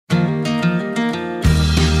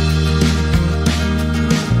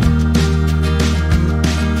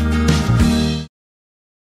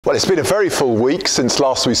Well, it's been a very full week since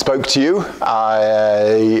last we spoke to you.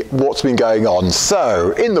 What's been going on?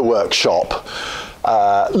 So, in the workshop,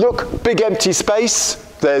 look, big empty space.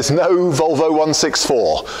 There's no Volvo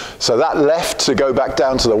 164. So that left to go back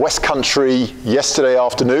down to the West Country yesterday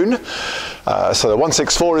afternoon. So the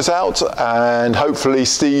 164 is out, and hopefully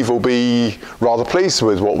Steve will be rather pleased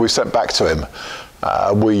with what we've sent back to him.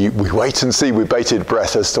 We wait and see with bated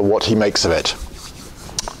breath as to what he makes of it.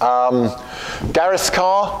 Gareth's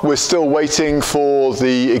car, we're still waiting for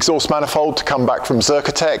the exhaust manifold to come back from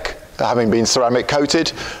Zerkotech, having been ceramic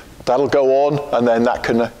coated. That'll go on, and then that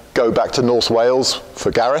can go back to North Wales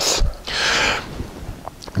for Gareth.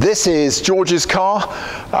 This is George's car.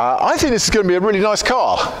 I think this is going to be a really nice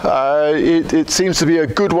car. It seems to be a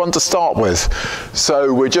good one to start with.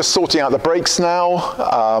 So we're just sorting out the brakes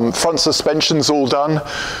now. Front suspension's all done.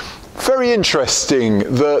 Very interesting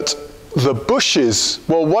that the bushes,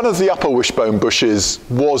 well, one of the upper wishbone bushes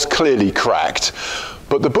was clearly cracked,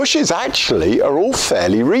 but the bushes actually are all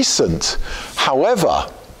fairly recent. However,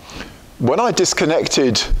 when I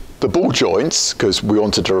disconnected the ball joints, because we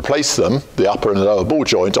wanted to replace them, the upper and lower ball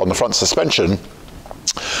joint on the front suspension,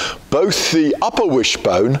 both the upper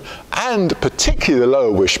wishbone and particularly the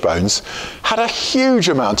lower wishbones had a huge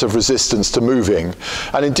amount of resistance to moving.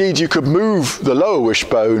 And indeed, you could move the lower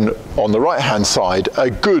wishbone on the right-hand side a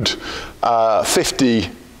good 50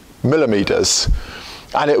 millimeters,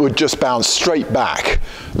 and it would just bounce straight back.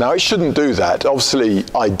 Now, it shouldn't do that. Obviously,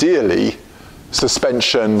 ideally,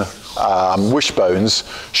 suspension wishbones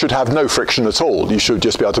should have no friction at all. You should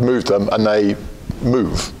just be able to move them, and they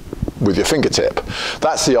move with your fingertip.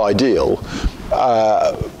 That's the ideal.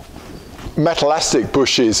 Metallastic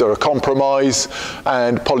bushes are a compromise,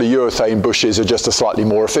 and polyurethane bushes are just a slightly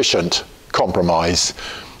more efficient compromise.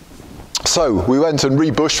 So we went and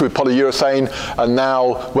rebushed with polyurethane, and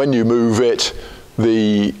now when you move it,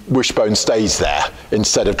 the wishbone stays there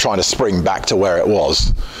instead of trying to spring back to where it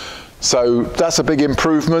was. So that's a big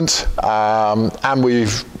improvement, and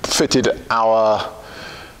we've fitted our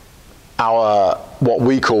what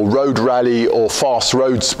we call road rally or fast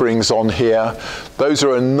road springs on here. Those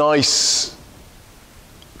are a nice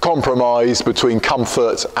compromise between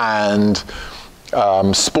comfort and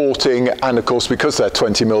sporting, and of course, because they're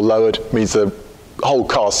 20mm lowered, means the whole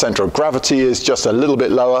car's centre of gravity is just a little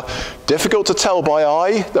bit lower. Difficult to tell by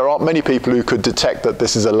eye. There aren't many people who could detect that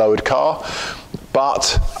this is a lowered car,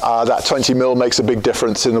 but that 20mm makes a big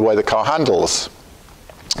difference in the way the car handles.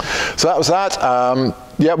 So that was that.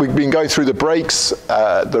 Yeah, we've been going through the brakes.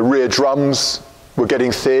 The rear drums were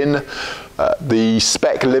getting thin. The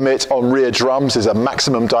spec limit on rear drums is a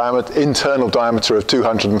maximum diameter, internal diameter of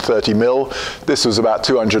 230mm. This was about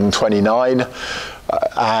 229.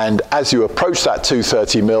 And as you approach that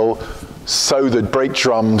 230mm, so the brake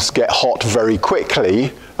drums get hot very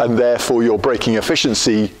quickly, and therefore your braking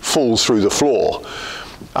efficiency falls through the floor.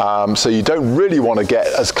 So you don't really want to get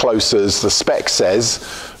as close as the spec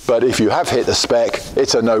says, but if you have hit the spec,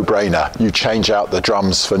 it's a no-brainer. You change out the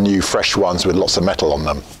drums for new, fresh ones with lots of metal on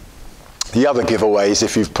them. The other giveaway is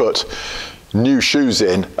if you've put new shoes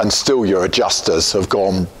in and still your adjusters have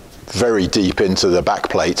gone very deep into the back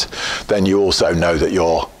plate, then you also know that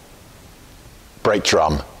your brake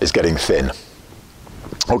drum is getting thin.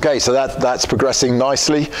 Okay, so that's progressing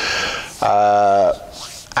nicely.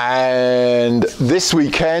 And this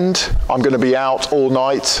weekend, I'm going to be out all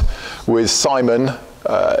night with Simon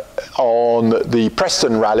on the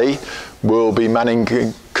Preston rally. We'll be manning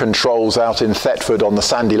controls out in Thetford on the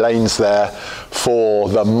sandy lanes there for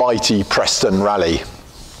the mighty Preston rally.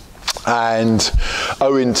 And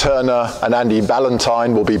Owen Turner and Andy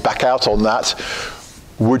Ballantyne will be back out on that.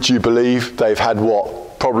 Would you believe they've had,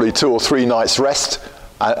 what, probably 2 or 3 nights rest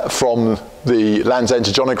from the Land's End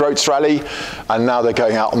to John O'Groats rally, and now they're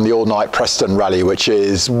going out on the all-night Preston rally, which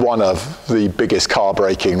is one of the biggest car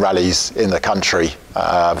braking rallies in the country.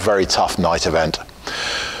 Very tough night event.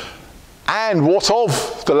 And what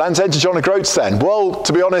of the Land's End to John O'Groats then? Well,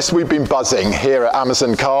 to be honest, we've been buzzing here at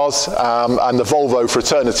Amazon Cars, and the Volvo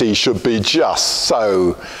fraternity should be just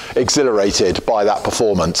so exhilarated by that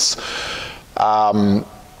performance.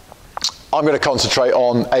 I'm going to concentrate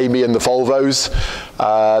on Amy and the Volvos.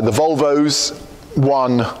 The Volvos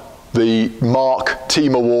won the Mark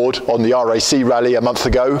Team Award on the RAC rally a month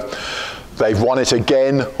ago. They've won it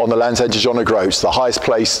again on the Land's End to John O'Groats. The highest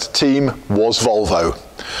placed team was Volvo.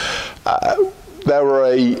 There were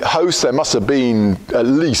a host, there must have been at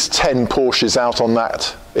least 10 Porsches out on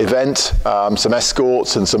that event, some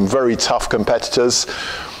Escorts and some very tough competitors.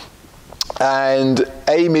 And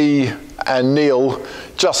Amy and Neil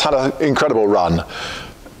just had an incredible run.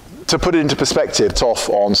 To put it into perspective, Toff,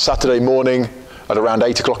 on Saturday morning, at around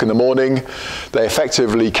 8 o'clock in the morning. They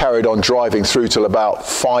effectively carried on driving through till about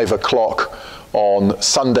 5 o'clock on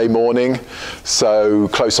Sunday morning, so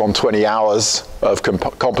close on 20 hours of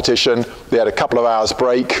competition. They had a couple of hours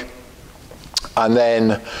break, and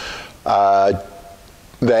then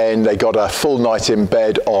they got a full night in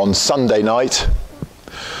bed on Sunday night.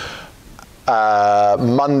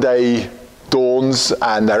 Monday dawns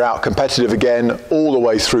and they're out competitive again all the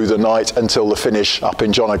way through the night until the finish up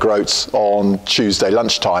in John O'Groats on Tuesday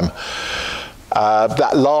lunchtime.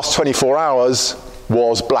 That last 24 hours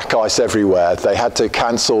was black ice everywhere. They had to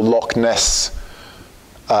cancel Loch Ness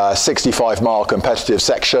 65-mile competitive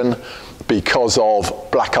section because of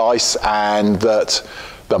black ice, and that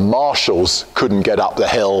the marshals couldn't get up the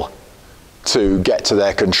hill to get to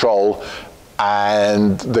their control,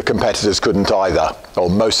 and the competitors couldn't either, or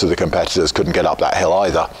most of the competitors couldn't get up that hill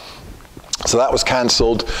either. So that was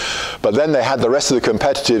cancelled, but then they had the rest of the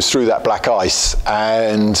competitives through that black ice,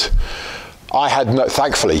 and I had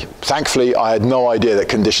thankfully, I had no idea that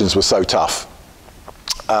conditions were so tough.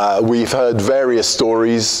 We've heard various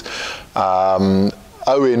stories.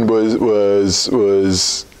 Owen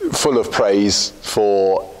was full of praise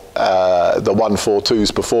for the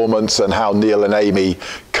 142's performance and how Neil and Amy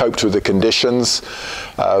coped with the conditions,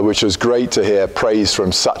 which was great to hear praise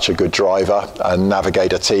from such a good driver and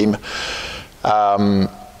navigator team.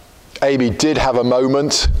 Amy did have a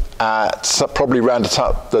moment at probably around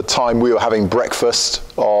the time we were having breakfast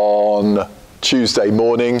on Tuesday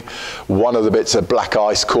morning. One of the bits of black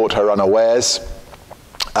ice caught her unawares,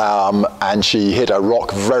 and she hit a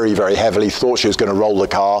rock very, very heavily, thought she was going to roll the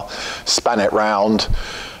car, span it round,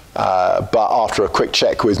 but after a quick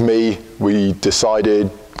check with me, we decided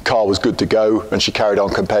car was good to go, and she carried on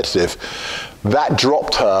competitive. That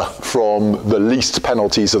dropped her from the least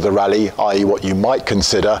penalties of the rally, i.e. what you might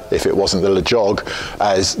consider, if it wasn't the Le Jog,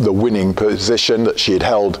 as the winning position that she had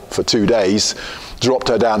held for 2 days, dropped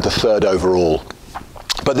her down to 3rd overall.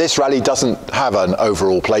 But this rally doesn't have an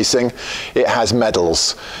overall placing, it has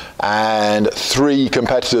medals, and 3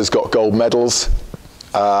 competitors got gold medals,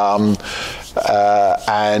 and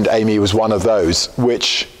Amy was one of those,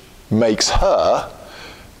 which makes her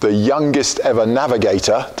the youngest ever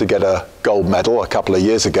navigator to get a gold medal a couple of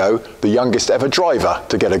years ago, the youngest ever driver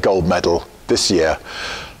to get a gold medal this year.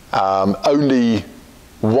 Only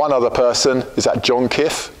one other person, is that John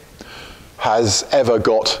Kiff, has ever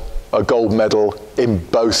got a gold medal in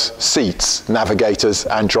both seats, navigator's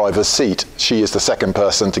and driver's seat. She is the second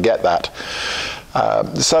person to get that.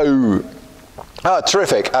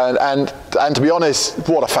 Terrific, and to be honest,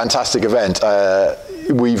 what a fantastic event.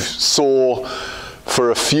 We've saw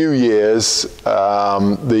for a few years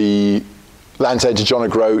the Land's End to John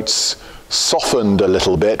O'Groats softened a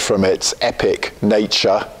little bit from its epic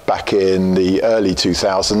nature back in the early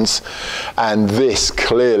 2000s, and this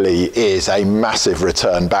clearly is a massive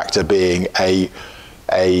return back to being a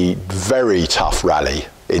very tough rally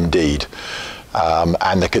indeed.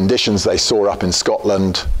 And the conditions they saw up in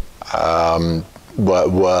Scotland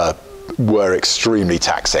were extremely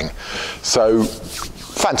taxing. So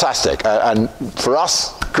fantastic, and for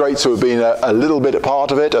us, great to have been a little bit a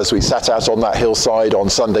part of it as we sat out on that hillside on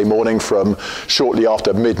Sunday morning from shortly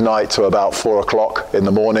after midnight to about 4 o'clock in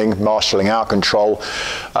the morning, marshalling our control.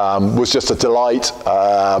 Was just a delight.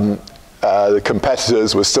 The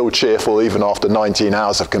competitors were still cheerful even after 19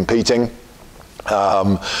 hours of competing,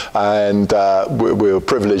 and we were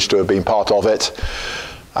privileged to have been part of it.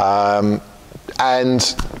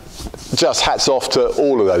 And just hats off to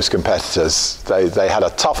all of those competitors. They had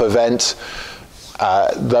a tough event.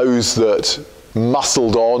 Those that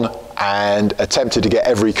muscled on and attempted to get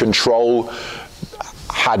every control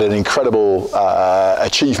had an incredible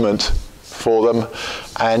achievement for them.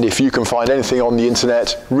 And if you can find anything on the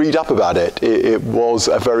internet, read up about it. It was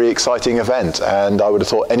a very exciting event, and I would have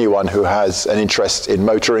thought anyone who has an interest in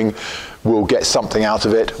motoring will get something out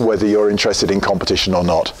of it, whether you're interested in competition or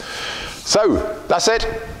not. So that's it.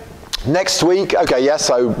 Next week, okay, yes,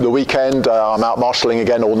 so the weekend, I'm out marshalling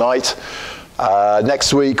again all night.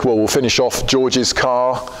 Next week, we'll finish off George's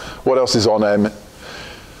car. What else is on him?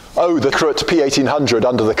 Oh, the Crut P1800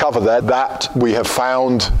 under the cover there. That we have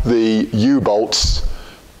found the U-bolts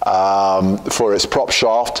for its prop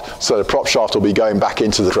shaft. So the prop shaft will be going back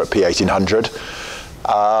into the Crut P1800.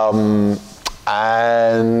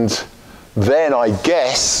 And then I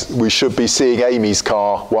guess we should be seeing Amy's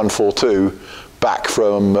car 142 back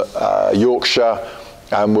from Yorkshire,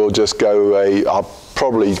 and we'll just go, I'll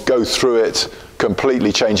probably go through it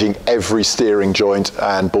completely, changing every steering joint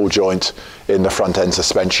and ball joint in the front end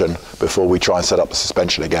suspension before we try and set up the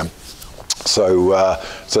suspension again. So,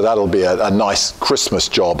 so that'll be a nice Christmas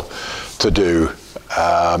job to do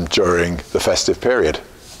during the festive period.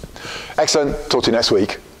 Excellent. Talk to you next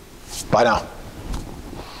week. Bye now.